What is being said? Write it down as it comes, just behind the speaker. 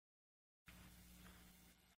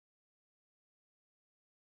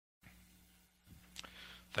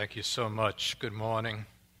Thank you so much. Good morning.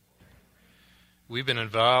 We've been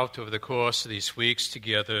involved over the course of these weeks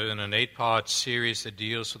together in an 8-part series that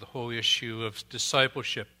deals with the whole issue of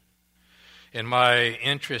discipleship. And my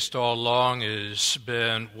interest all along has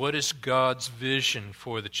been, what is God's vision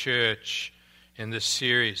for the church in this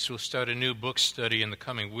series? We'll start a new book study in the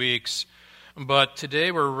coming weeks. But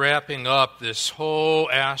today we're wrapping up this whole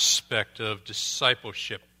aspect of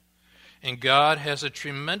discipleship. And God has a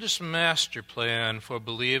tremendous master plan for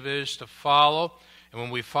believers to follow. And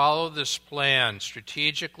when we follow this plan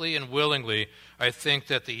strategically and willingly, I think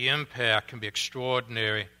that the impact can be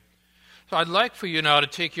extraordinary. So I'd like for you now to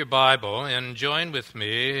take your Bible and join with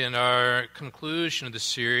me in our conclusion of the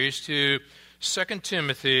series to 2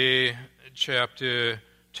 Timothy chapter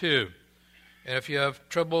 2. And if you have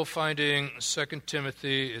trouble finding 2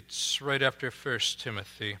 Timothy, it's right after 1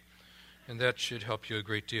 Timothy. And that should help you a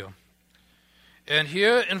great deal. And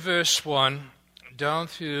here in verse 1 down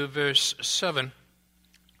through verse 7,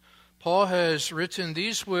 Paul has written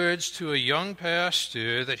these words to a young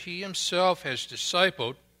pastor that he himself has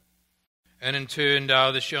discipled, and in turn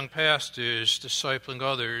now this young pastor is discipling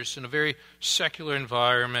others in a very secular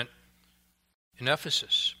environment in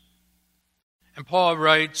Ephesus. And Paul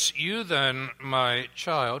writes, "You then, my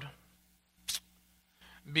child,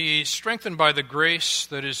 be strengthened by the grace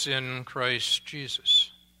that is in Christ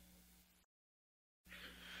Jesus.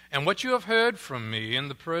 And what you have heard from me in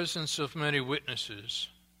the presence of many witnesses,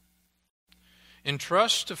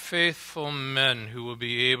 entrust to faithful men who will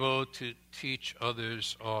be able to teach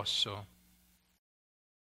others also.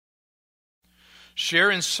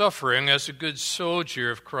 Share in suffering as a good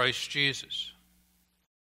soldier of Christ Jesus.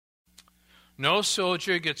 No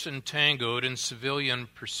soldier gets entangled in civilian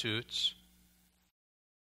pursuits,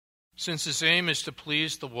 since his aim is to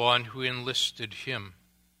please the one who enlisted him.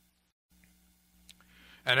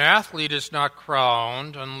 An athlete is not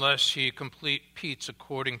crowned unless he competes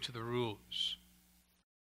according to the rules.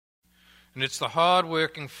 And it's the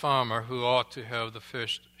hard-working farmer who ought to have the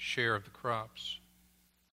first share of the crops.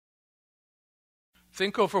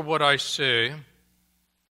 Think over what I say,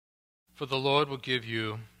 for the Lord will give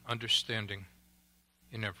you understanding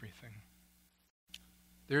in everything."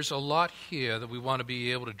 There's a lot here that we want to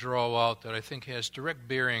be able to draw out that I think has direct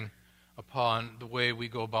bearing upon the way we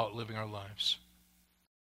go about living our lives.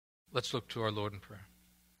 Let's look to our Lord in prayer.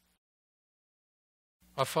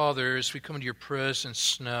 Our Father, as we come into your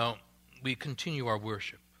presence now, we continue our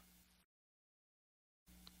worship.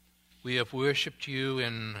 We have worshipped you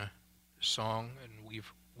in song, and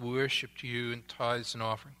we've worshipped you in tithes and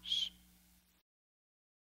offerings.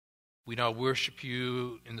 We now worship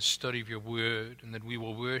you in the study of your word, and then we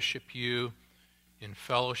will worship you in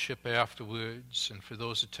fellowship afterwards. And for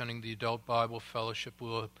those attending the adult Bible fellowship,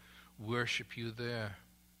 we'll worship you there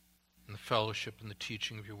in the fellowship and the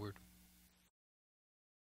teaching of your word.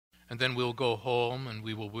 And then we'll go home and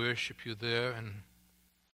we will worship you there. And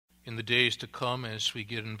in the days to come, as we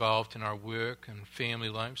get involved in our work and family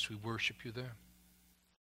lives, we worship you there.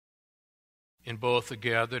 In both the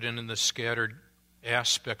gathered and in the scattered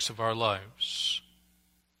aspects of our lives,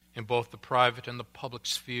 in both the private and the public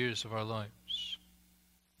spheres of our lives,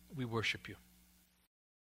 we worship you.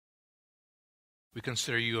 We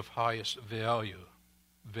consider you of highest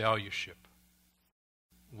valueship,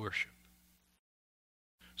 worship.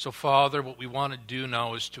 So, Father, what we want to do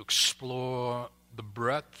now is to explore the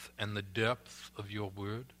breadth and the depth of your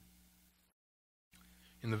word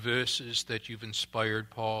in the verses that you've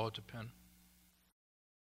inspired Paul to pen.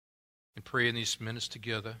 And pray in these minutes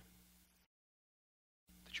together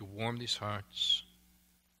that you warm these hearts,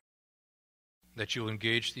 that you'll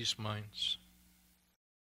engage these minds,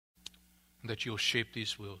 and that you'll shape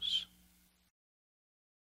these wills.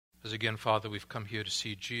 As again, Father, we've come here to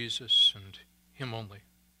see Jesus and him only.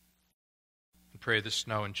 And pray this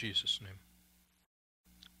now in Jesus' name.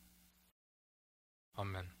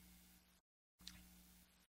 Amen.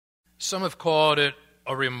 Some have called it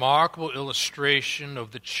a remarkable illustration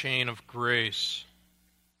of the chain of grace.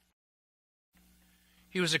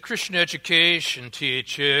 He was a Christian education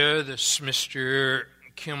teacher, this Mr.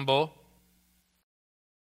 Kimball.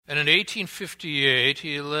 And in 1858,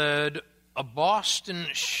 he led a Boston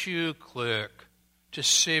shoe clerk to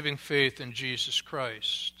saving faith in Jesus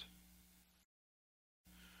Christ.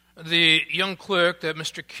 The young clerk that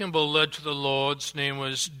Mr. Kimball led to the Lord's name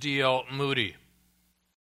was D.L. Moody,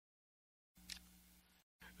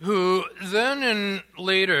 who then in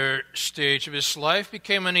later stage of his life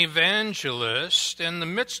became an evangelist. In the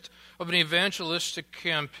midst of an evangelistic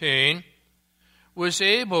campaign, was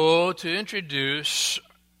able to introduce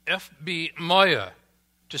F.B. Meyer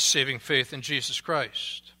to saving faith in Jesus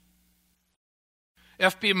Christ.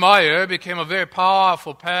 F.B. Meyer became a very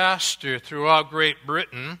powerful pastor throughout Great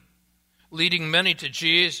Britain, leading many to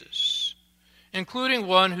Jesus, including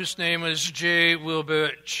one whose name was J.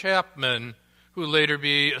 Wilbur Chapman, who later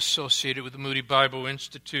be associated with the Moody Bible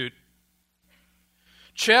Institute.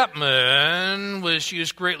 Chapman was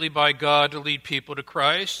used greatly by God to lead people to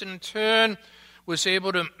Christ, and in turn was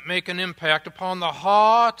able to make an impact upon the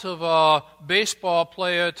heart of a baseball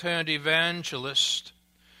player turned evangelist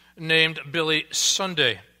named Billy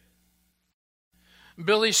Sunday.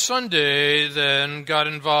 Billy Sunday then got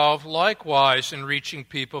involved likewise in reaching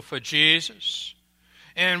people for Jesus,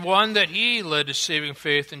 and one that he led to saving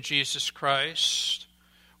faith in Jesus Christ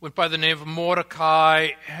went by the name of Mordecai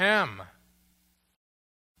Ham.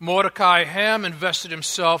 Mordecai Ham invested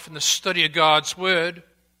himself in the study of God's Word,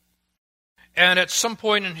 and at some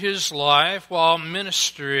point in his life, while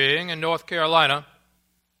ministering in North Carolina,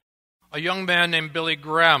 a young man named Billy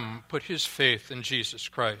Graham put his faith in Jesus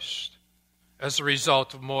Christ as a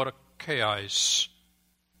result of Mordecai's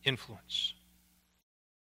influence.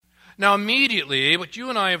 Now, immediately, what you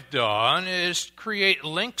and I have done is create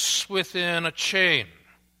links within a chain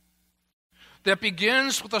that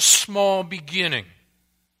begins with a small beginning.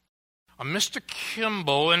 A Mr.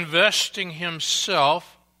 Kimball investing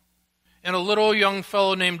himself in a little young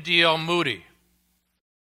fellow named D.L. Moody.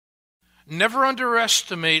 Never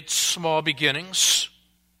underestimate small beginnings.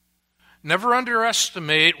 Never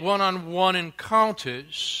underestimate one-on-one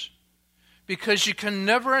encounters, because you can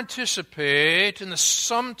never anticipate in the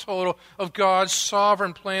sum total of God's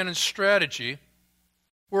sovereign plan and strategy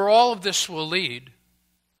where all of this will lead.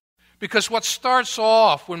 Because what starts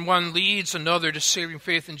off when one leads another to saving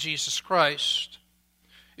faith in Jesus Christ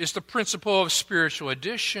is the principle of spiritual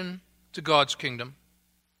addition to God's kingdom.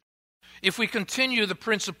 If we continue the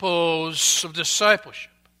principles of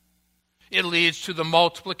discipleship, it leads to the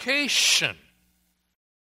multiplication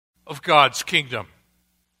of God's kingdom,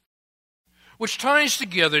 which ties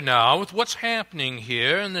together now with what's happening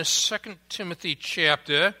here in this 2 Timothy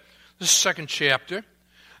chapter, the second chapter,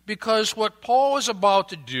 because what Paul is about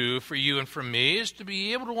to do for you and for me is to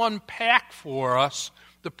be able to unpack for us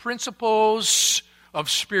the principles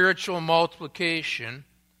of spiritual multiplication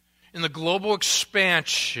in the global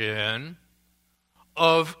expansion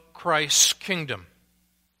of Christ's kingdom.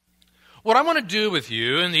 What I want to do with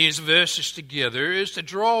you in these verses together is to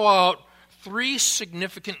draw out three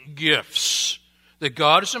significant gifts that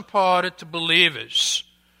God has imparted to believers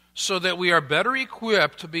so that we are better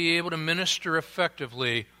equipped to be able to minister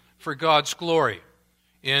effectively for God's glory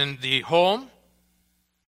in the home,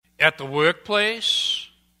 at the workplace,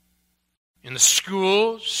 in the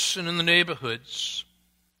schools, and in the neighborhoods.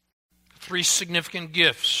 Three significant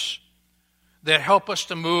gifts that help us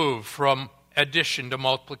to move from addition to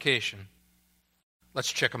multiplication.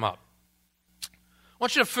 Let's check them out. I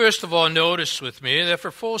want you to first of all notice with me that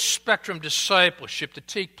for full spectrum discipleship to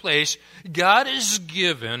take place, God has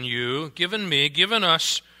given you, given me, given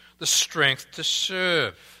us the strength to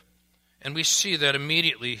serve. And we see that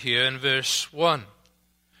immediately here in verse 1.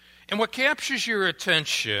 And what captures your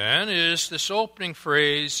attention is this opening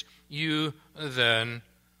phrase, "You then,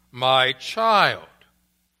 my child."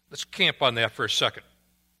 Let's camp on that for a second.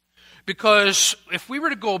 Because if we were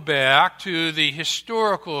to go back to the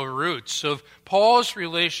historical roots of Paul's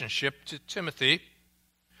relationship to Timothy,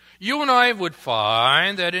 you and I would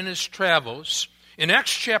find that in his travels, in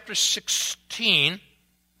Acts chapter 16,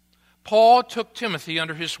 Paul took Timothy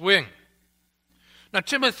under his wing. Now,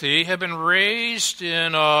 Timothy had been raised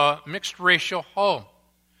in a mixed racial home.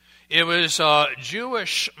 It was a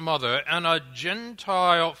Jewish mother and a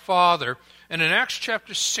Gentile father. And in Acts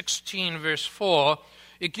chapter 16, verse 4,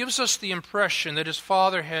 it gives us the impression that his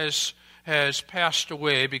father has passed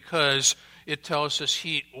away because it tells us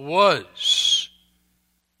he was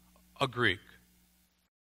a Greek.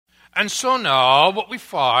 And so now what we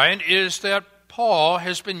find is that Paul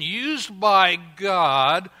has been used by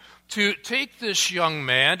God to take this young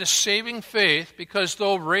man to saving faith, because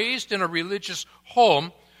though raised in a religious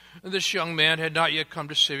home, this young man had not yet come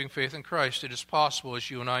to saving faith in Christ. It is possible, as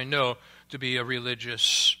you and I know, to be a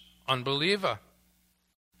religious unbeliever.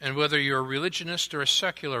 And whether you're a religionist or a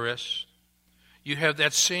secularist, you have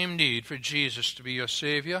that same need for Jesus to be your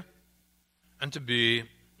Savior and to be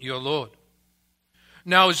your Lord.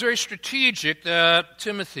 Now, it's very strategic that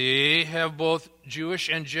Timothy have both Jewish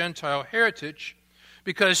and Gentile heritage,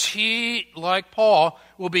 because he, like Paul,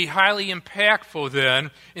 will be highly impactful then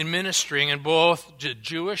in ministering in both the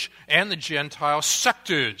Jewish and the Gentile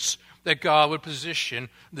sectors that God would position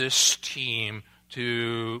this team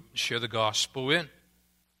to share the gospel in.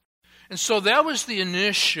 And so that was the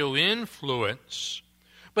initial influence.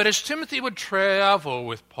 But as Timothy would travel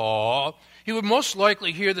with Paul, he would most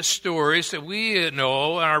likely hear the stories that we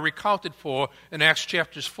know and are recounted for in Acts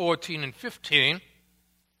chapters 14 and 15,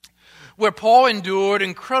 where Paul endured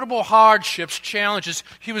incredible hardships, challenges.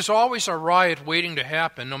 He was always a riot waiting to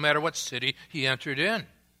happen, no matter what city he entered in,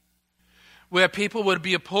 where people would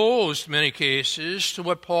be opposed, in many cases, to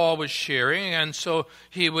what Paul was sharing, and so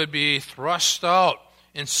he would be thrust out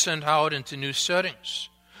and sent out into new settings.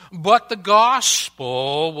 But the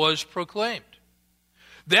gospel was proclaimed.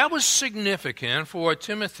 That was significant for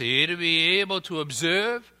Timothy to be able to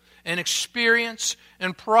observe and experience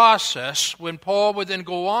and process when Paul would then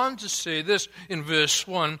go on to say this in verse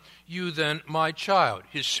 1, "You then, my child,"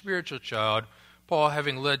 his spiritual child, Paul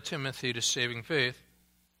having led Timothy to saving faith,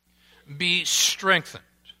 "be strengthened."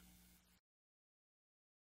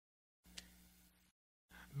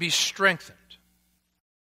 Be strengthened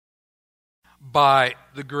by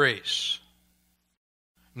the grace.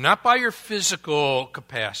 Not by your physical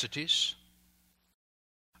capacities,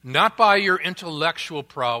 not by your intellectual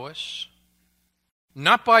prowess,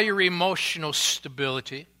 not by your emotional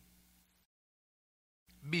stability.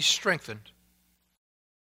 Be strengthened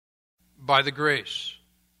by the grace.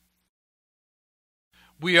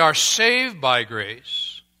 We are saved by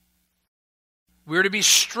grace. We are to be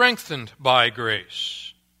strengthened by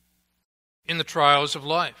grace in the trials of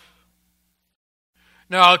life.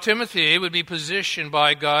 Now, Timothy would be positioned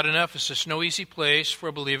by God in Ephesus, no easy place for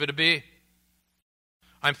a believer to be.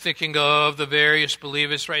 I'm thinking of the various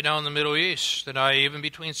believers right now in the Middle East, and I, even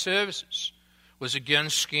between services, was again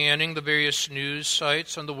scanning the various news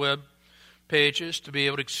sites on the web pages to be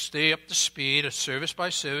able to stay up to speed, service by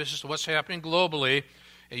service, as to what's happening globally.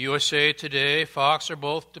 At USA Today, Fox are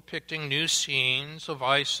both depicting new scenes of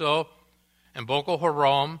ISIL and Boko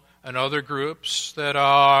Haram and other groups that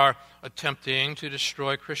are attempting to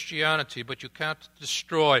destroy Christianity. But you can't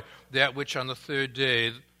destroy that which on the third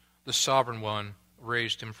day the Sovereign One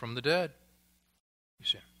raised him from the dead. You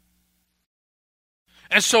see.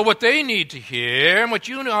 And so what they need to hear, and what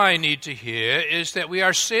you and I need to hear, is that we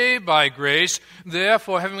are saved by grace.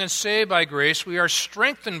 Therefore, having been saved by grace, we are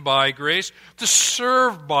strengthened by grace to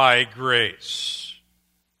serve by grace.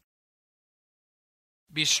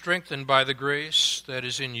 Be strengthened by the grace that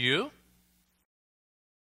is in you.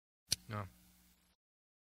 No.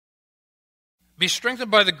 Be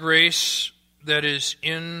strengthened by the grace that is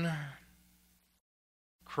in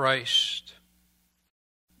Christ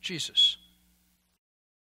Jesus.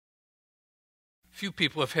 Few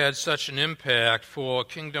people have had such an impact for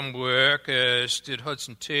kingdom work as did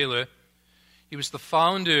Hudson Taylor. He was the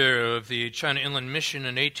founder of the China Inland Mission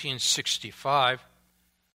in 1865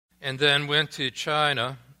 and then went to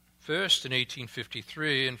China first in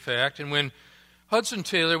 1853, in fact. And when Hudson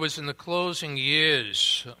Taylor was in the closing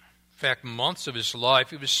years, in fact, months of his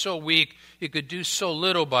life, he was so weak he could do so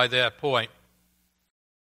little by that point.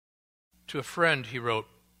 To a friend, he wrote,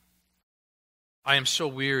 "I am so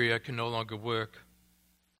weary I can no longer work.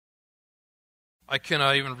 I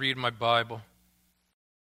cannot even read my Bible.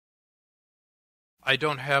 I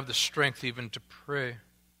don't have the strength even to pray.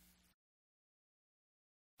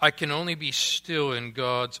 I can only be still in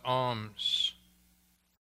God's arms,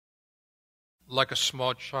 like a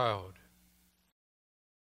small child,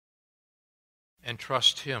 and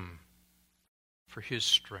trust Him for His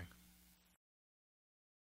strength."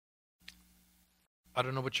 I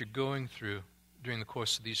don't know what you're going through during the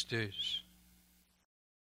course of these days,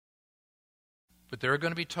 but there are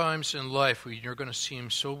going to be times in life where you're going to seem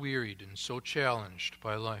so wearied and so challenged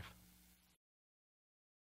by life.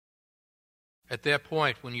 At that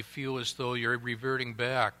point, when you feel as though you're reverting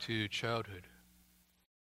back to childhood,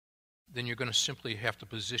 then you're going to simply have to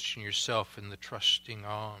position yourself in the trusting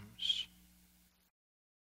arms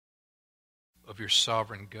of your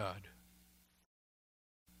sovereign God,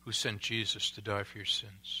 who sent Jesus to die for your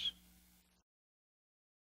sins.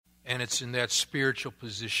 And it's in that spiritual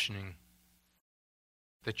positioning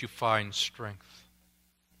that you find strength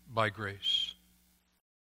by grace.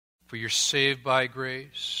 For you're saved by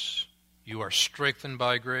grace, you are strengthened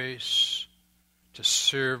by grace, to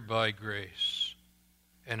serve by grace,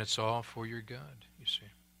 and it's all for your God, you see.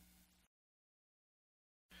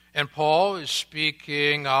 And Paul is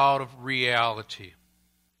speaking out of reality.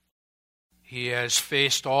 He has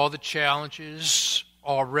faced all the challenges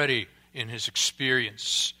already in his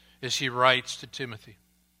experience as he writes to Timothy.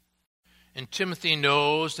 And Timothy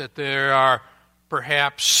knows that there are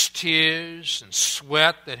perhaps tears and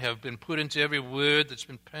sweat that have been put into every word that's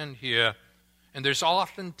been penned here. And there's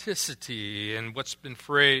authenticity in what's been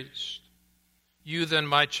phrased. You then,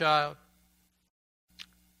 my child,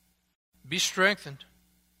 be strengthened.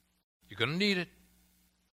 You're going to need it.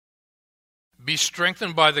 Be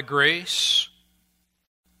strengthened by the grace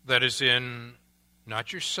that is in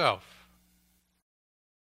not yourself,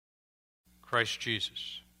 Christ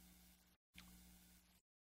Jesus.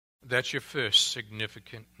 That's your first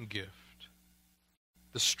significant gift,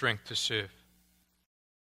 the strength to serve.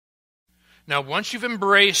 Now, once you've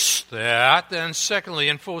embraced that, then secondly,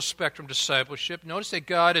 in full spectrum discipleship, notice that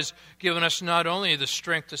God has given us not only the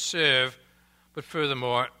strength to serve, but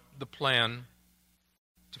furthermore, the plan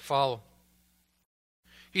to follow.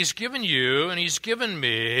 He's given you and He's given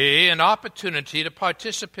me an opportunity to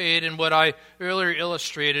participate in what I earlier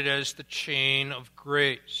illustrated as the chain of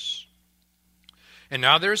grace. And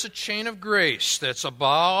now there's a chain of grace that's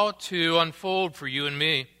about to unfold for you and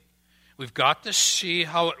me. We've got to see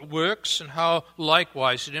how it works and how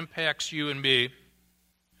likewise it impacts you and me.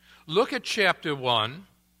 Look at chapter 1,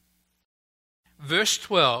 verse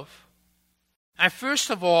 12. I first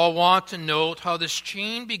of all want to note how this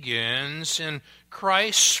chain begins in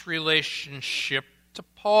Christ's relationship to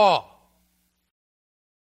Paul.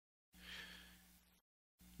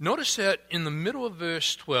 Notice that in the middle of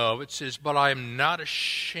verse 12 it says, "But I am not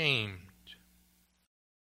ashamed,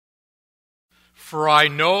 for I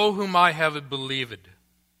know whom I have believed,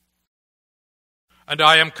 and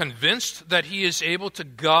I am convinced that He is able to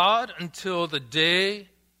guard until the day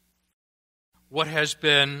what has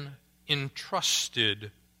been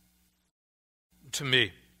entrusted to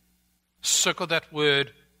me." Circle that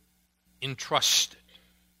word, entrusted.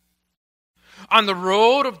 On the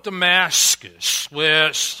road of Damascus,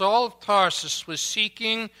 where Saul of Tarsus was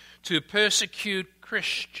seeking to persecute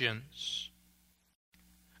Christians,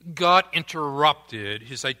 God interrupted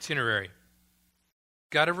his itinerary.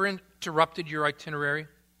 God ever interrupted your itinerary?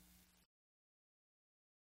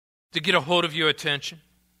 To get a hold of your attention?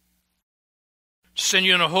 To send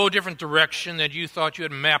you in a whole different direction that you thought you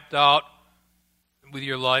had mapped out with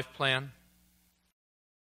your life plan?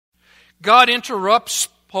 God interrupts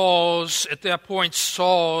Paul's, at that point,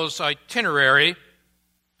 Saul's itinerary,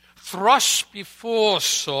 thrusts before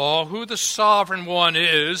Saul who the sovereign one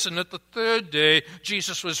is, and that the third day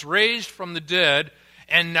Jesus was raised from the dead,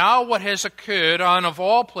 and now what has occurred on, of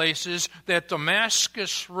all places, that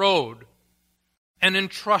Damascus road, an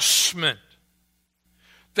entrustment.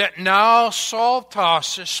 That now Saul of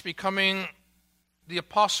Tarsus, becoming the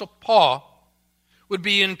Apostle Paul, would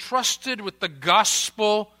be entrusted with the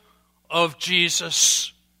gospel of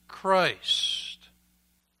Jesus Christ.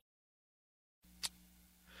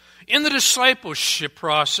 In the discipleship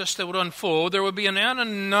process that would unfold, there would be an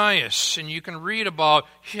Ananias, and you can read about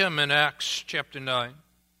him in Acts chapter 9,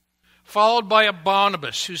 followed by a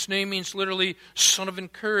Barnabas, whose name means literally son of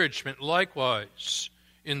encouragement, likewise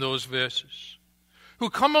in those verses, who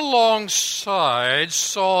come alongside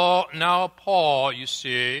Saul, now Paul, you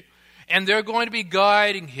see, and they're going to be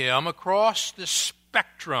guiding him across the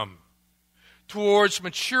spectrum towards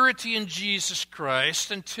maturity in Jesus Christ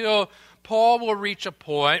until Paul will reach a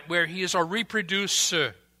point where he is a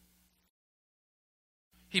reproducer.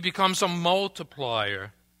 He becomes a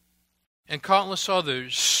multiplier, and countless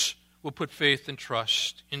others will put faith and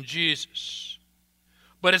trust in Jesus.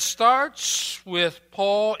 But it starts with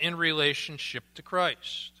Paul in relationship to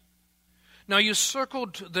Christ. Now, you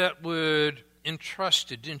circled that word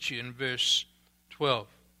entrusted, didn't you, in verse 12?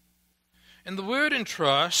 And the word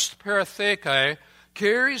entrust, paratheke,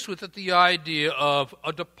 carries with it the idea of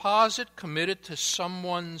a deposit committed to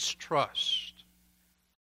someone's trust.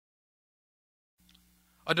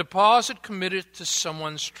 A deposit committed to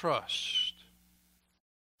someone's trust.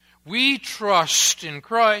 We trust in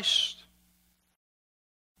Christ.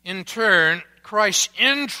 In turn, Christ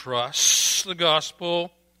entrusts the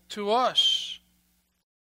gospel to us.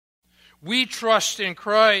 We trust in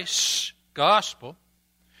Christ's gospel.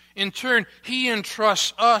 In turn, He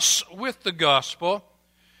entrusts us with the gospel,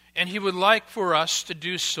 and He would like for us to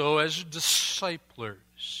do so as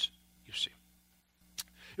disciplers, you see.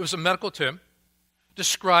 It was a medical term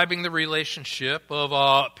describing the relationship of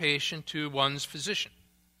a patient to one's physician.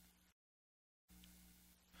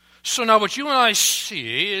 So now what you and I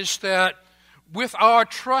see is that with our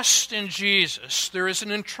trust in Jesus, there is an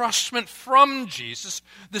entrustment from Jesus,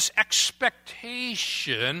 this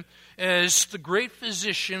expectation as the great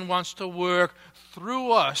physician wants to work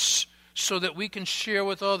through us so that we can share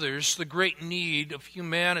with others the great need of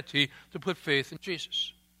humanity to put faith in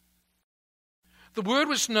Jesus. The word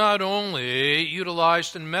was not only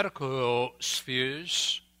utilized in medical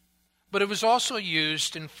spheres, but it was also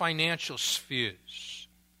used in financial spheres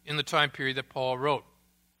in the time period that Paul wrote.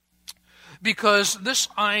 Because this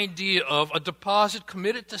idea of a deposit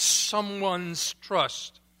committed to someone's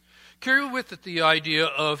trust Carry with it the idea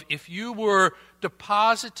of if you were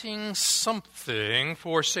depositing something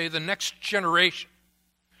for, say, the next generation,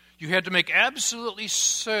 you had to make absolutely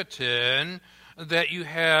certain that you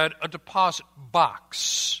had a deposit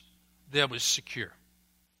box that was secure.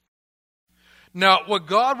 Now, what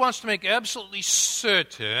God wants to make absolutely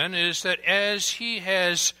certain is that as He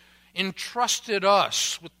has entrusted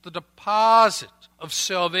us with the deposit of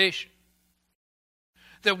salvation,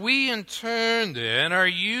 that we in turn then are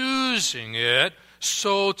using it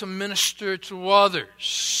so to minister to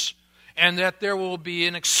others, and that there will be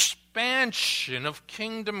an expansion of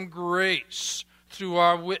kingdom grace through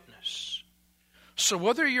our witness. So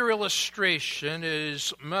whether your illustration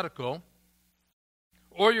is medical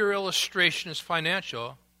or your illustration is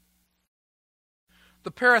financial,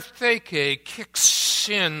 the paratheke kicks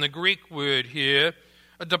in the Greek word here,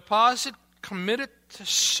 a deposit committed to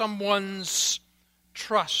someone's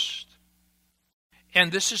trust.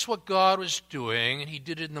 And this is what God was doing, and He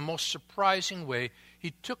did it in the most surprising way.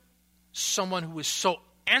 He took someone who was so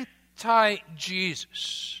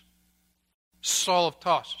anti-Jesus, Saul of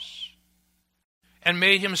Tarsus, and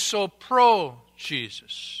made him so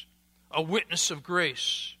pro-Jesus, a witness of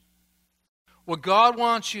grace. What God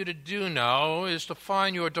wants you to do now is to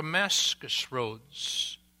find your Damascus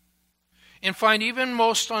roads and find even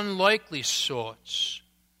most unlikely sorts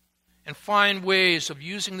and find ways of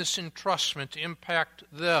using this entrustment to impact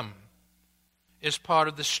them as part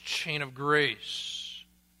of this chain of grace.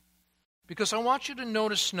 Because I want you to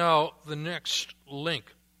notice now the next link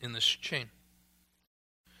in this chain.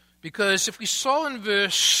 Because if we saw in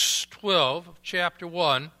verse 12 of chapter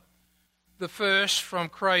 1, the verse from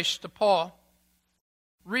Christ to Paul,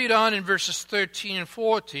 read on in verses 13 and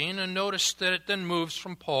 14 and notice that it then moves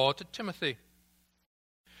from Paul to Timothy.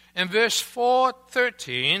 In verse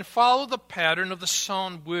 13, follow the pattern of the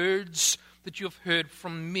sound words that you have heard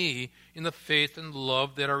from me in the faith and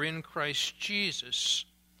love that are in Christ Jesus.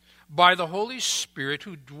 By the Holy Spirit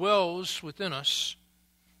who dwells within us,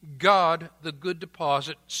 God, the good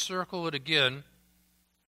deposit, circle it again,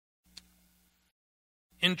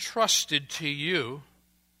 entrusted to you,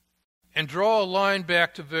 and draw a line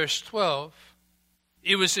back to verse 12.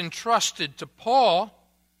 It was entrusted to Paul,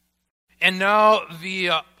 and now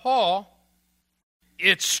via Paul,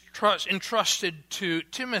 it's entrusted to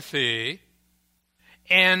Timothy,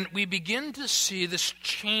 and we begin to see this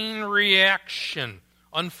chain reaction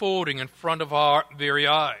unfolding in front of our very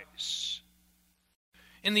eyes.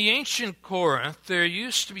 In the ancient Corinth, there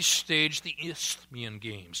used to be staged the Isthmian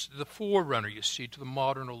Games, the forerunner, you see, to the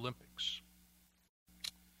modern Olympics.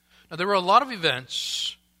 Now, there were a lot of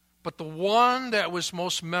events, but the one that was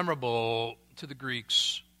most memorable to the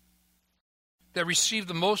Greeks, that received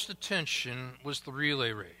the most attention, was the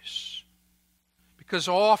relay race, because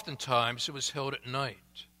oftentimes it was held at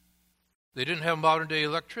night. They didn't have modern-day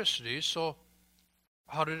electricity, so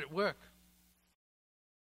how did it work?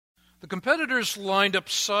 The competitors lined up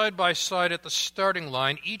side by side at the starting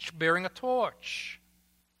line, each bearing a torch.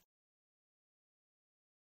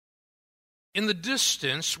 In the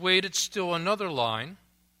distance waited still another line,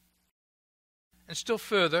 and still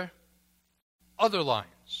further, other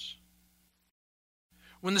lines.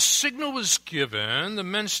 When the signal was given, the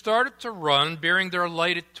men started to run bearing their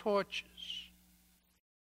lighted torches.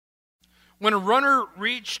 When a runner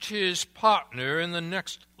reached his partner in the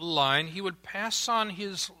next line, he would pass on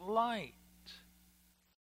his light.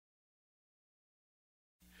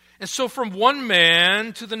 And so from one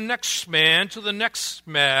man to the next man to the next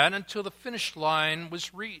man until the finish line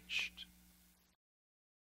was reached.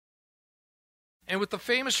 And with the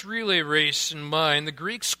famous relay race in mind, the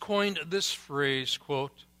Greeks coined this phrase,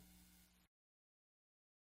 quote,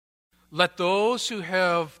 "Let those who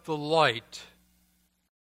have the light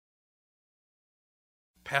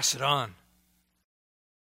pass it on."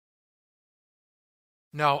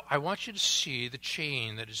 Now, I want you to see the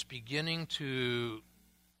chain that is beginning to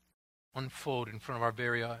unfold in front of our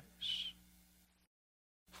very eyes.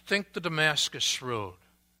 Think the Damascus Road.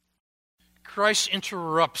 Christ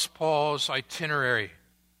interrupts Paul's itinerary.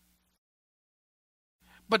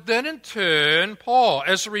 But then in turn, Paul,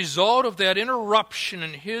 as a result of that interruption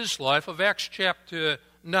in his life of Acts chapter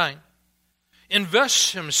 9,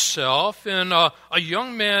 invests himself in a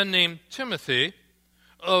young man named Timothy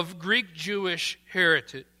of Greek-Jewish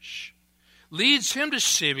heritage, leads him to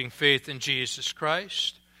saving faith in Jesus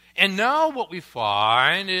Christ. And now what we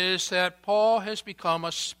find is that Paul has become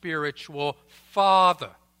a spiritual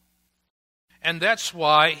father. And that's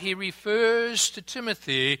why he refers to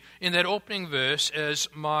Timothy in that opening verse as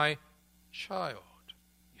my child,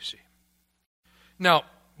 you see. Now,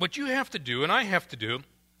 what you have to do, and I have to do,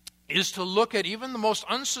 is to look at even the most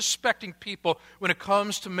unsuspecting people when it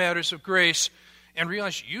comes to matters of grace and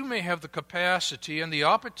realize you may have the capacity and the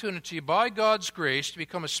opportunity by God's grace to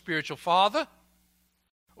become a spiritual father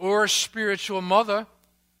or a spiritual mother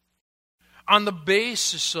on the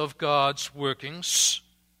basis of God's workings.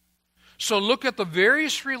 So look at the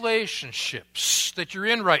various relationships that you're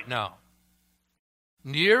in right now,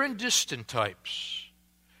 near and distant types,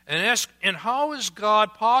 and ask, and how is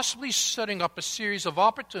God possibly setting up a series of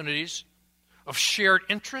opportunities of shared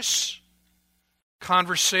interests,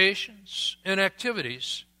 conversations, and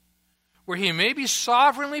activities where He may be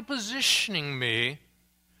sovereignly positioning me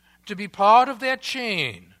to be part of that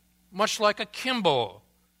chain, much like a Kimball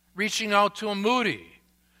reaching out to a Moody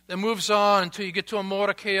that moves on until you get to a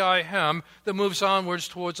Mordecai Hem that moves onwards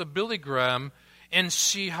towards a Billy Graham, and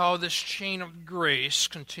see how this chain of grace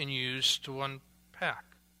continues to unpack.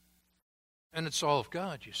 And it's all of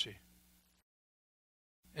God, you see.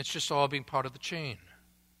 It's just all being part of the chain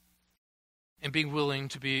and being willing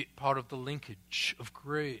to be part of the linkage of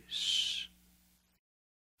grace.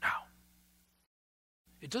 Now,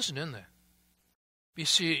 it doesn't end there. You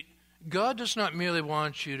see, God does not merely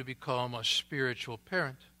want you to become a spiritual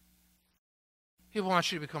parent. He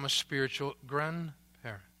wants you to become a spiritual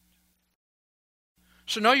grandparent.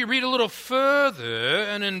 So now you read a little further,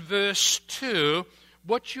 and in verse 2,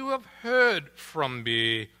 what you have heard from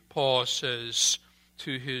me, Paul says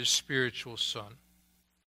to his spiritual son,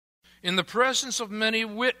 in the presence of many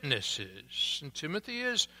witnesses. And Timothy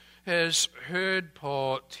has heard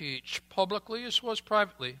Paul teach publicly as well as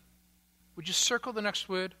privately. Would you circle the next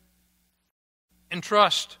word?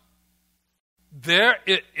 Entrust. There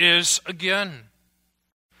it is again.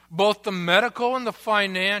 Both the medical and the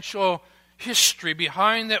financial history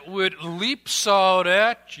behind that word leaps out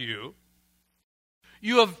at you.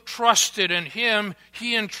 You have trusted in Him.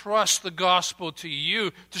 He entrusts the gospel to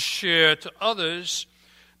you to share to others.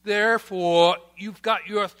 Therefore, you've got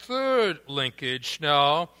your third linkage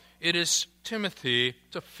now. It is Timothy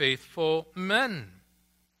to faithful men.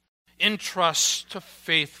 Entrust to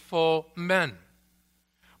faithful men.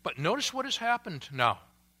 But notice what has happened now.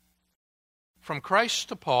 From Christ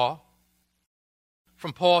to Paul,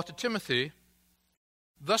 from Paul to Timothy,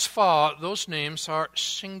 thus far those names are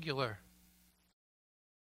singular.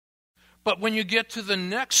 But when you get to the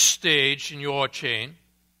next stage in your chain,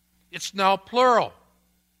 it's now plural.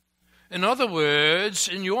 In other words,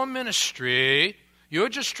 in your ministry, you're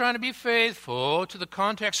just trying to be faithful to the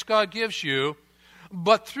context God gives you,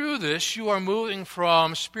 but through this you are moving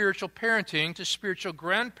from spiritual parenting to spiritual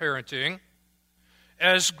grandparenting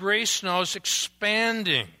as grace now is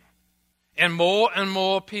expanding and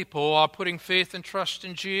more people are putting faith and trust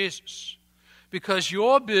in Jesus because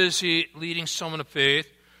you're busy leading someone to faith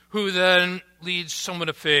who then leads someone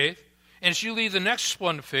to faith. And as you lead the next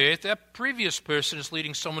one to faith, that previous person is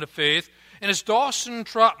leading someone to faith. And as Dawson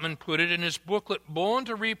Trotman put it in his booklet, Born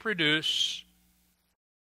to Reproduce,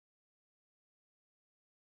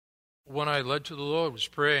 one I led to the Lord was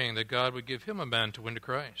praying that God would give him a man to win to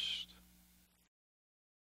Christ.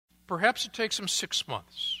 Perhaps it takes him 6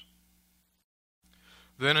 months.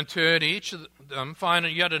 Then in turn, each of them find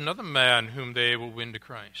yet another man whom they will win to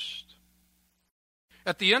Christ.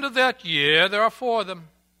 At the end of that year, there are 4 of them.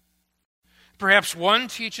 Perhaps one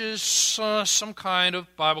teaches some kind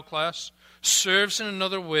of Bible class, serves in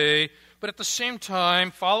another way, but at the same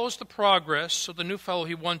time follows the progress of the new fellow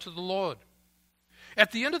he won to the Lord.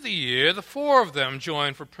 At the end of the year, the 4 of them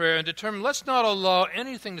join for prayer and determine, let's not allow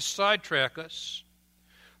anything to sidetrack us.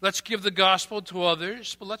 Let's give the gospel to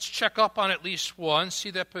others, but let's check up on at least one, see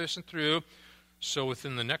that person through. So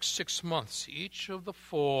within the next 6 months, each of the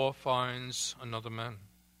 4 finds another man.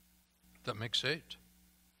 That makes 8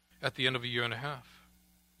 at the end of a year and a half.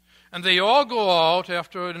 And they all go out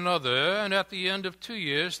after another, and at the end of 2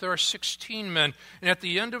 years, there are 16 men. And at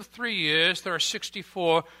the end of 3 years, there are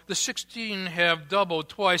 64. The 16 have doubled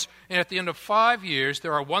twice. And at the end of 5 years,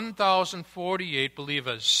 there are 1,048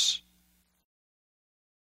 believers.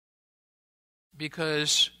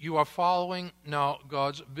 Because you are following now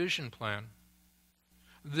God's vision plan.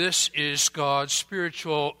 This is God's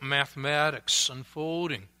spiritual mathematics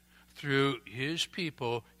unfolding through His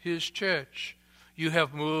people, His church. You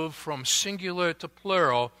have moved from singular to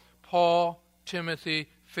plural, Paul, Timothy,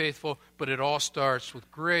 faithful, but it all starts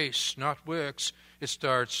with grace, not works. It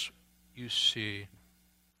starts, you see,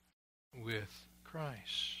 with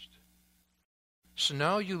Christ. So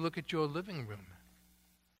now you look at your living room.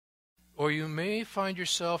 Or you may find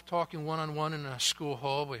yourself talking one-on-one in a school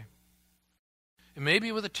hallway. It may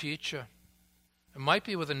be with a teacher. It might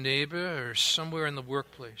be with a neighbor or somewhere in the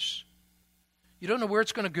workplace. You don't know where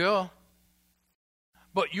it's going to go.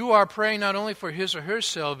 But you are praying not only for his or her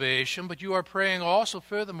salvation, but you are praying also,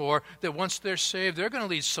 furthermore, that once they're saved, they're going to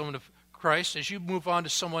lead someone to Christ as you move on to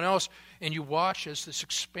someone else, and you watch as this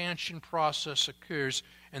expansion process occurs.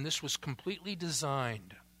 And this was completely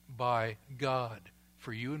designed by God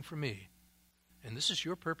for you and for me. And this is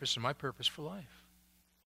your purpose and my purpose for life,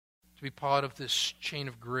 to be part of this chain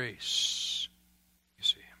of grace, you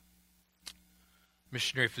see.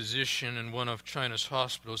 Missionary physician in one of China's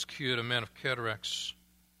hospitals cured a man of cataracts.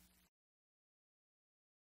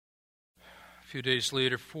 A few days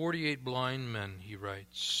later, 48 blind men, he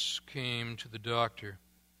writes, came to the doctor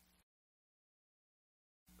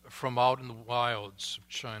from out in the wilds of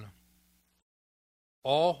China,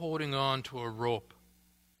 all holding on to a rope,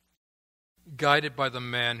 guided by the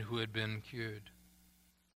man who had been cured.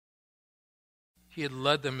 He had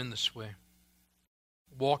led them in this way,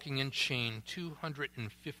 walking in chain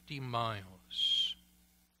 250 miles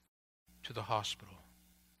to the hospital,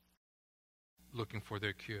 looking for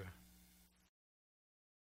their cure.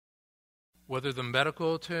 Whether the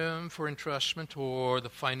medical term for entrustment or the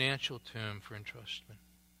financial term for entrustment,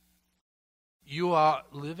 you are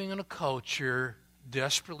living in a culture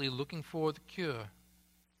desperately looking for the cure.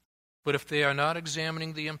 But if they are not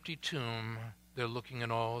examining the empty tomb, they're looking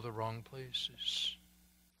in all the wrong places.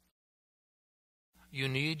 You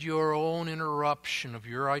need your own interruption of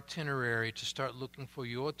your itinerary to start looking for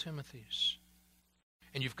your Timothys.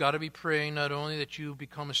 And you've got to be praying not only that you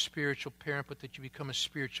become a spiritual parent, but that you become a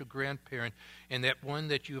spiritual grandparent, and that one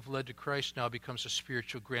that you have led to Christ now becomes a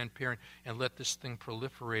spiritual grandparent, and let this thing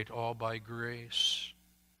proliferate all by grace.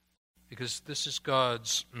 Because this is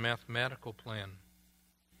God's mathematical plan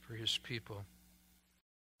for his people.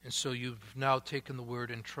 And so you've now taken the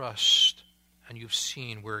word entrust, and you've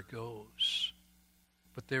seen where it goes.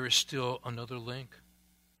 But there is still another link.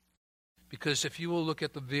 Because if you will look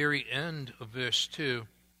at the very end of verse 2,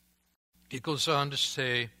 it goes on to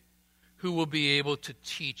say, who will be able to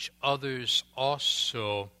teach others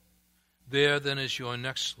also. There then is your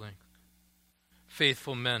next link.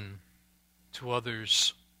 Faithful men to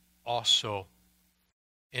others also.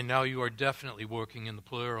 And now you are definitely working in the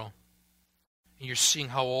plural. And you're seeing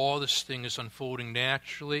how all this thing is unfolding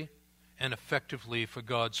naturally and effectively for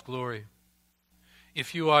God's glory.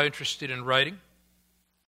 If you are interested in writing,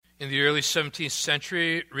 in the early 17th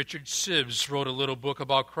century, Richard Sibbes wrote a little book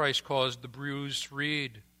about Christ called The Bruised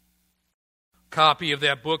Reed. A copy of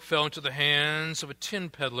that book fell into the hands of a tin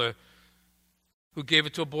peddler who gave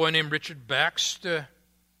it to a boy named Richard Baxter.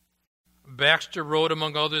 Baxter wrote,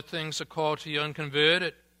 among other things, a call to the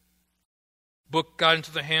unconverted. The book got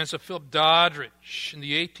into the hands of Philip Doddridge in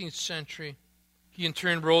the 18th century. He in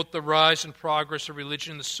turn wrote The Rise and Progress of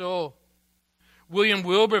Religion in the Soul. William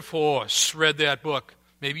Wilberforce read that book.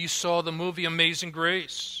 Maybe you saw the movie Amazing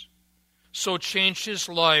Grace. So changed his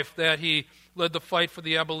life that he led the fight for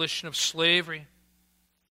the abolition of slavery.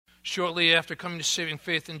 Shortly after coming to saving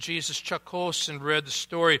faith in Jesus, Chuck Colson read the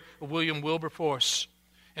story of William Wilberforce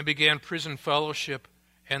and began prison fellowship.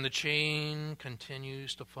 And the chain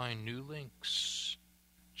continues to find new links,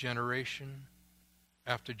 generation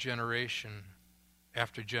after generation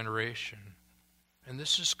after generation. And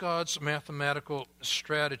this is God's mathematical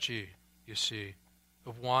strategy, you see,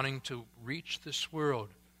 of wanting to reach this world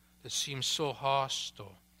that seems so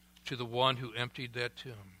hostile to the one who emptied that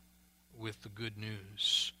tomb with the good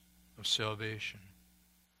news of salvation.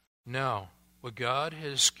 Now, what God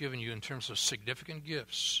has given you in terms of significant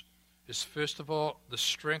gifts is, first of all, the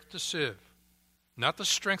strength to serve, not the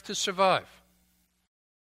strength to survive,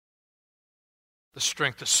 the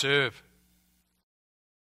strength to serve.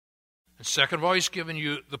 And second of all, he's given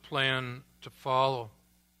you the plan to follow.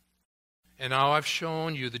 And now I've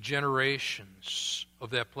shown you the generations of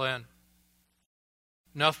that plan.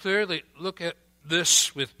 Now thirdly, look at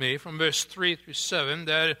this with me from verse 3 through 7,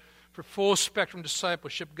 that for full spectrum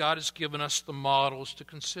discipleship, God has given us the models to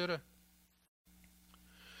consider.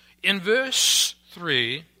 In verse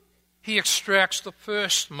 3, he extracts the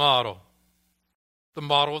first model, the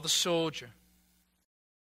model of the soldier.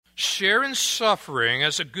 Share in suffering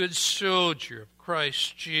as a good soldier of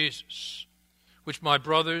Christ Jesus, which my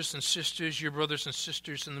brothers and sisters, your brothers and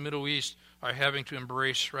sisters in the Middle East, are having to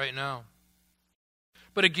embrace right now.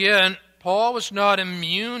 But again, Paul was not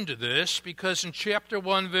immune to this, because in chapter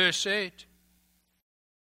 1, verse 8,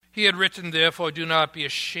 he had written, therefore, do not be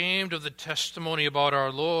ashamed of the testimony about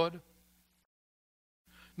our Lord,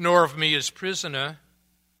 nor of me as prisoner,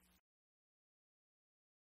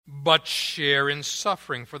 but share in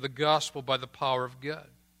suffering for the gospel by the power of God.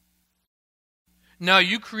 Now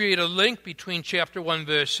you create a link between chapter 1,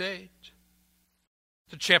 verse 8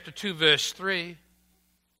 to chapter 2, verse 3,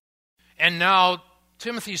 and now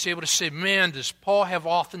Timothy is able to say, man, does Paul have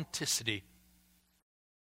authenticity.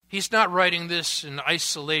 He's not writing this in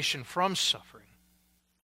isolation from suffering.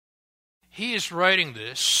 He is writing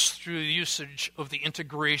this through the usage of the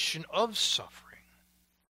integration of suffering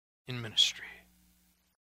in ministry.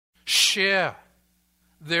 Share.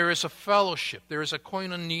 There is a fellowship. There is a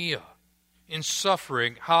koinonia in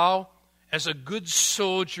suffering. How? As a good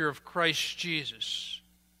soldier of Christ Jesus.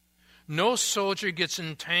 No soldier gets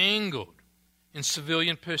entangled in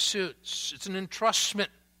civilian pursuits. It's an entrustment,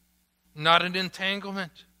 not an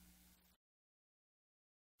entanglement.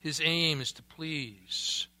 His aim is to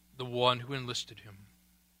please the one who enlisted him.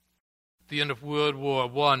 At the end of World War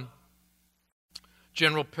I,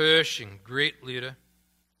 General Pershing, great leader,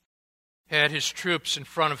 had his troops in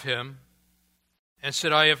front of him and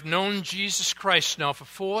said, I have known Jesus Christ now for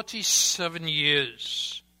 47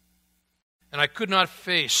 years, and I could not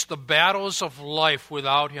face the battles of life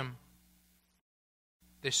without him.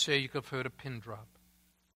 They say you could have heard a pin drop.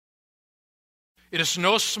 It is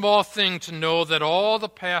no small thing to know that all the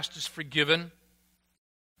past is forgiven,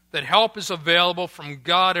 that help is available from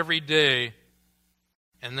God every day.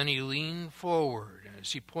 And then he leaned forward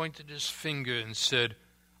as he pointed his finger and said,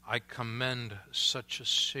 I commend such a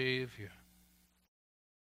Savior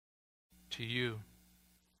to you.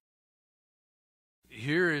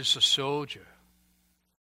 Here is a soldier,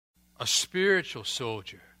 a spiritual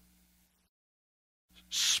soldier,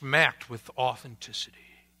 smacked with authenticity.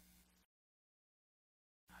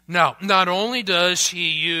 Now, not only does he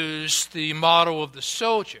use the motto of the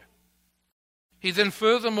soldier, he then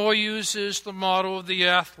furthermore uses the motto of the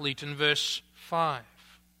athlete in verse 5.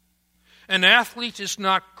 An athlete is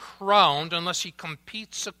not crowned unless he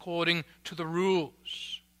competes according to the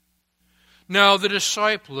rules. Now, the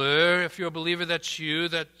discipler, if you're a believer, that's you,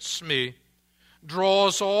 that's me,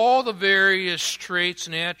 draws all the various traits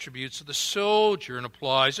and attributes of the soldier and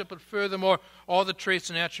applies it, but furthermore, all the traits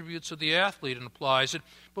and attributes of the athlete and applies it.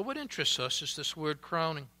 But what interests us is this word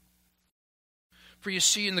crowning. For you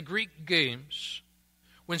see, in the Greek games,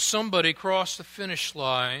 when somebody crossed the finish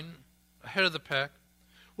line ahead of the pack,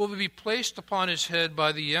 what would be placed upon his head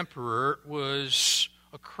by the emperor was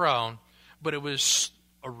a crown, but it was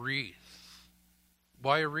a wreath.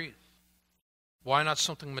 Why a wreath? Why not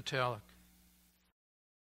something metallic?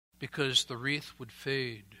 Because the wreath would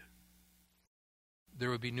fade. There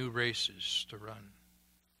would be new races to run.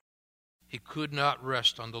 He could not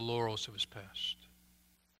rest on the laurels of his past.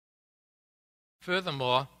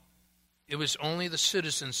 Furthermore, it was only the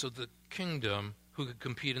citizens of the kingdom who could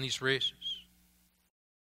compete in these races.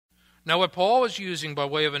 Now, what Paul is using by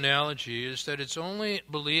way of analogy is that it's only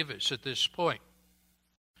believers at this point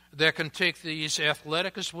that can take these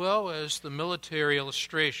athletic as well as the military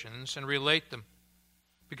illustrations and relate them,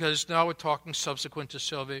 because now we're talking subsequent to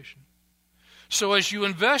salvation. So as you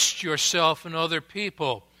invest yourself in other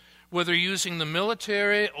people, whether using the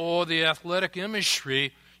military or the athletic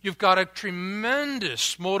imagery, you've got a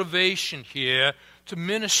tremendous motivation here to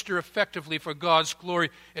minister effectively for God's glory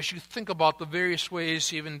as you think about the various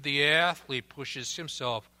ways even the athlete pushes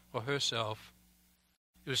himself or herself.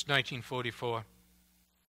 It was 1944.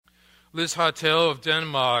 Liz Hartel of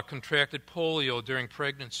Denmark contracted polio during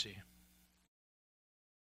pregnancy.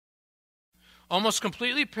 Almost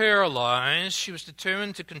completely paralyzed, she was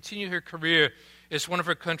determined to continue her career as one of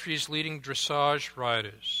her country's leading dressage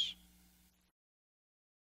riders.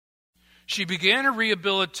 She began her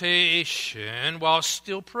rehabilitation while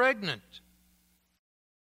still pregnant.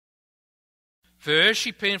 First,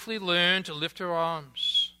 she painfully learned to lift her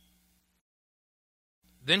arms.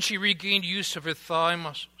 Then she regained use of her thigh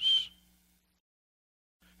muscles.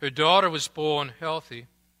 Her daughter was born healthy.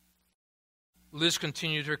 Liz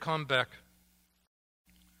continued her comeback.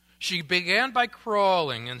 She began by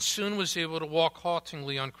crawling and soon was able to walk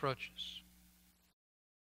haltingly on crutches.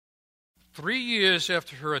 3 years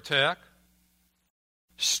after her attack,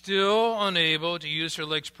 still unable to use her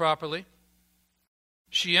legs properly,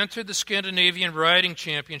 she entered the Scandinavian Riding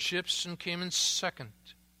Championships and came in second.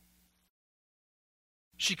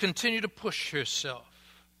 She continued to push herself.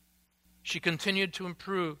 She continued to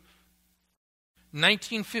improve.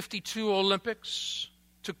 1952 Olympics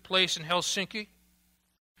took place in Helsinki.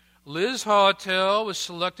 Liz Hartel was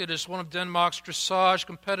selected as one of Denmark's dressage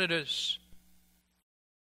competitors.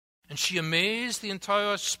 And she amazed the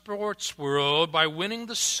entire sports world by winning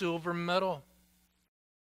the silver medal,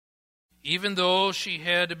 even though she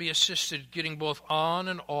had to be assisted getting both on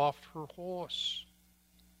and off her horse.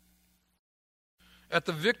 At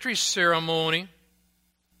the victory ceremony,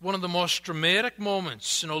 one of the most dramatic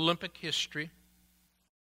moments in Olympic history,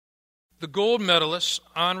 the gold medalist,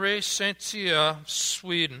 Henri Saint-Cyr of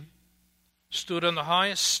Sweden, stood on the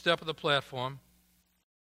highest step of the platform.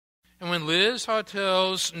 And when Liz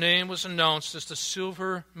Hartel's name was announced as the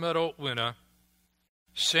silver medal winner,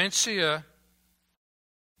 St. Cyr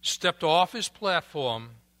stepped off his platform,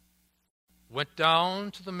 went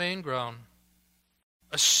down to the main ground,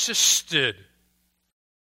 assisted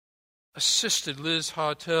Liz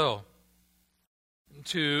Hartel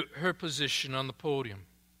to her position on the podium.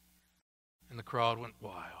 And the crowd went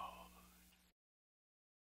wild.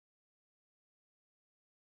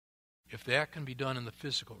 If that can be done in the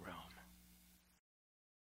physical realm,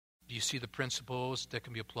 do you see the principles that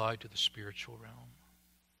can be applied to the spiritual realm?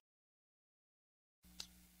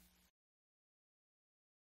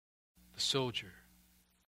 The soldier,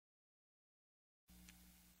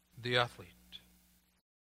 the athlete,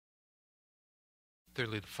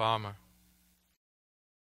 thirdly, the farmer.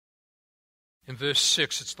 In verse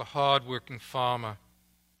 6, it's the hard-working farmer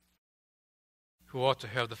who ought to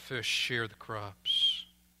have the first share of the crops.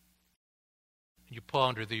 And you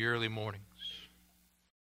ponder the early mornings.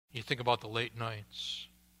 You think about the late nights.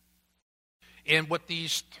 And what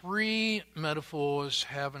these three metaphors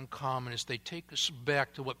have in common is they take us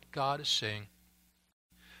back to what God is saying.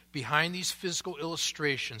 Behind these physical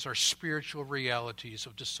illustrations are spiritual realities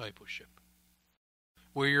of discipleship,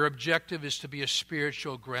 where your objective is to be a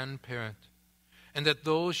spiritual grandparent, and that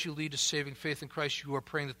those you lead to saving faith in Christ, you are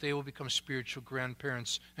praying that they will become spiritual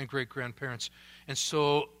grandparents and great-grandparents. And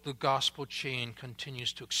so the gospel chain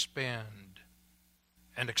continues to expand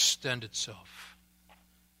and extend itself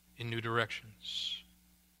in new directions,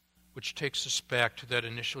 which takes us back to that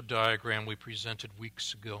initial diagram we presented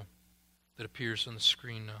weeks ago that appears on the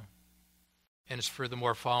screen now and is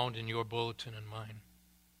furthermore found in your bulletin and mine.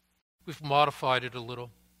 We've modified it a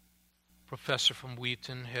little. A professor from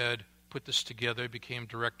Wheaton had put this together, became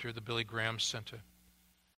director of the Billy Graham Center.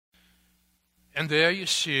 And there you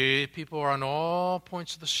see people are on all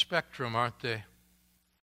points of the spectrum, aren't they?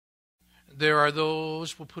 There are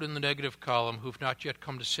those we'll put in the negative column who've not yet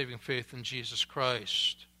come to saving faith in Jesus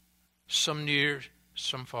Christ. Some near,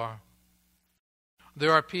 some far.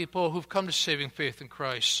 There are people who've come to saving faith in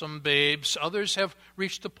Christ, some babes. Others have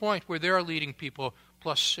reached the point where they are leading people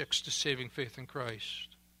 +6 to saving faith in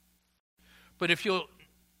Christ. But if you'll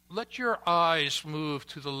let your eyes move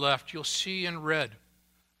to the left, you'll see in red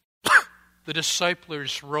the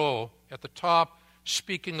discipler's row at the top,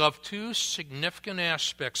 speaking of two significant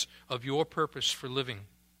aspects of your purpose for living.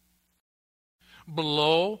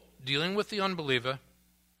 Below, dealing with the unbeliever,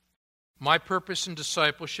 my purpose in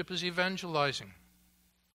discipleship is evangelizing.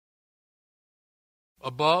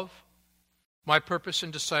 Above, my purpose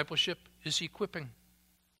in discipleship is equipping.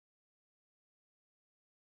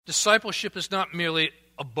 Discipleship is not merely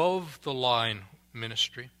above the line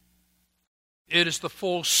ministry. It is the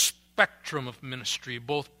full spectrum of ministry,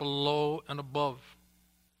 both below and above.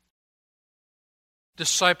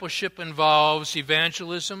 Discipleship involves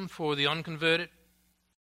evangelism for the unconverted.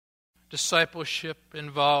 Discipleship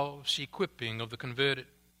involves equipping of the converted.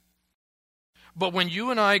 But when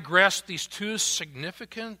you and I grasp these two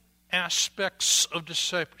significant aspects of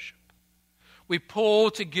discipleship, we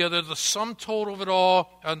pull together the sum total of it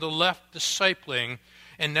all on the left, discipling,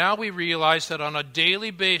 and now we realize that on a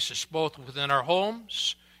daily basis, both within our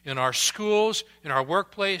homes, in our schools, in our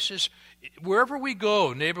workplaces, wherever we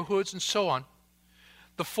go, neighborhoods and so on,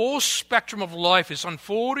 the full spectrum of life is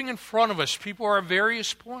unfolding in front of us. People are at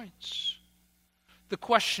various points. The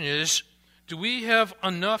question is, do we have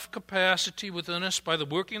enough capacity within us by the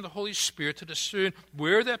working of the Holy Spirit to discern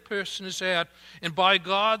where that person is at, and by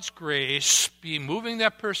God's grace be moving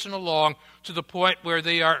that person along to the point where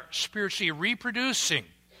they are spiritually reproducing,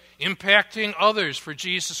 impacting others for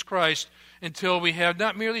Jesus Christ, until we have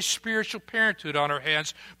not merely spiritual parenthood on our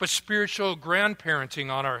hands, but spiritual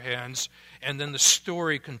grandparenting on our hands. And then the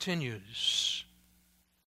story continues.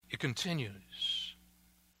 It continues.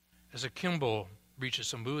 As a Kimball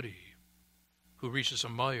reaches a Moody, who reaches a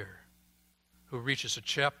Meyer, who reaches a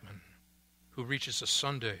Chapman, who reaches a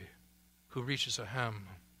Sunday, who reaches a Ham,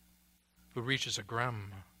 who reaches a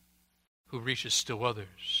Graham, who reaches still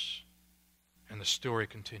others. And the story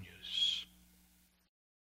continues.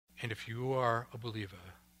 And if you are a believer,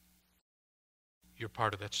 you're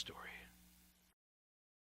part of that story.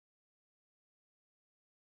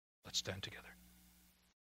 Let's stand together.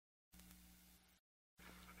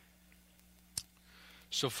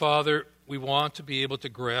 So, Father, we want to be able to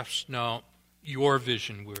grasp now your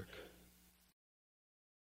vision work.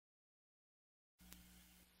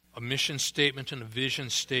 A mission statement and a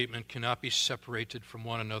vision statement cannot be separated from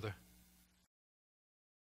one another.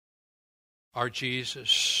 Our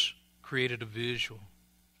Jesus created a visual.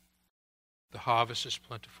 The harvest is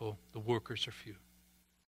plentiful, the workers are few.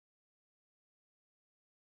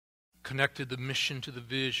 Connected the mission to the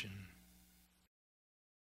vision,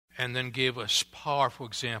 and then gave us powerful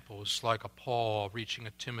examples like a Paul reaching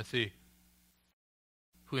a Timothy,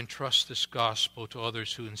 who entrusts this gospel to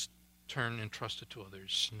others, who in turn entrust it to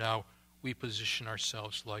others. Now we position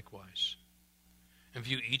ourselves likewise and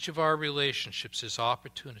view each of our relationships as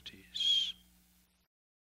opportunities.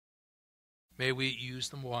 May we use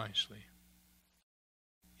them wisely,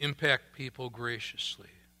 impact people graciously,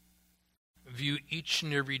 view each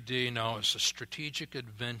and every day now as a strategic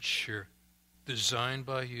adventure designed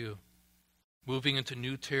by you, moving into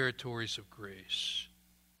new territories of grace,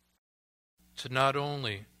 to not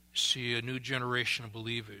only see a new generation of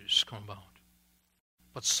believers come about,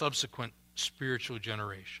 but subsequent spiritual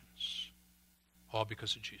generations, all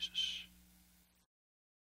because of Jesus.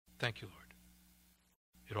 Thank you, Lord.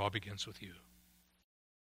 It all begins with you.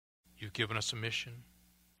 You've given us a mission.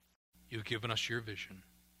 You've given us your vision.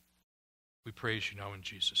 We praise you now in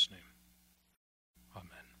Jesus' name.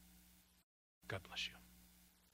 Amen. God bless you.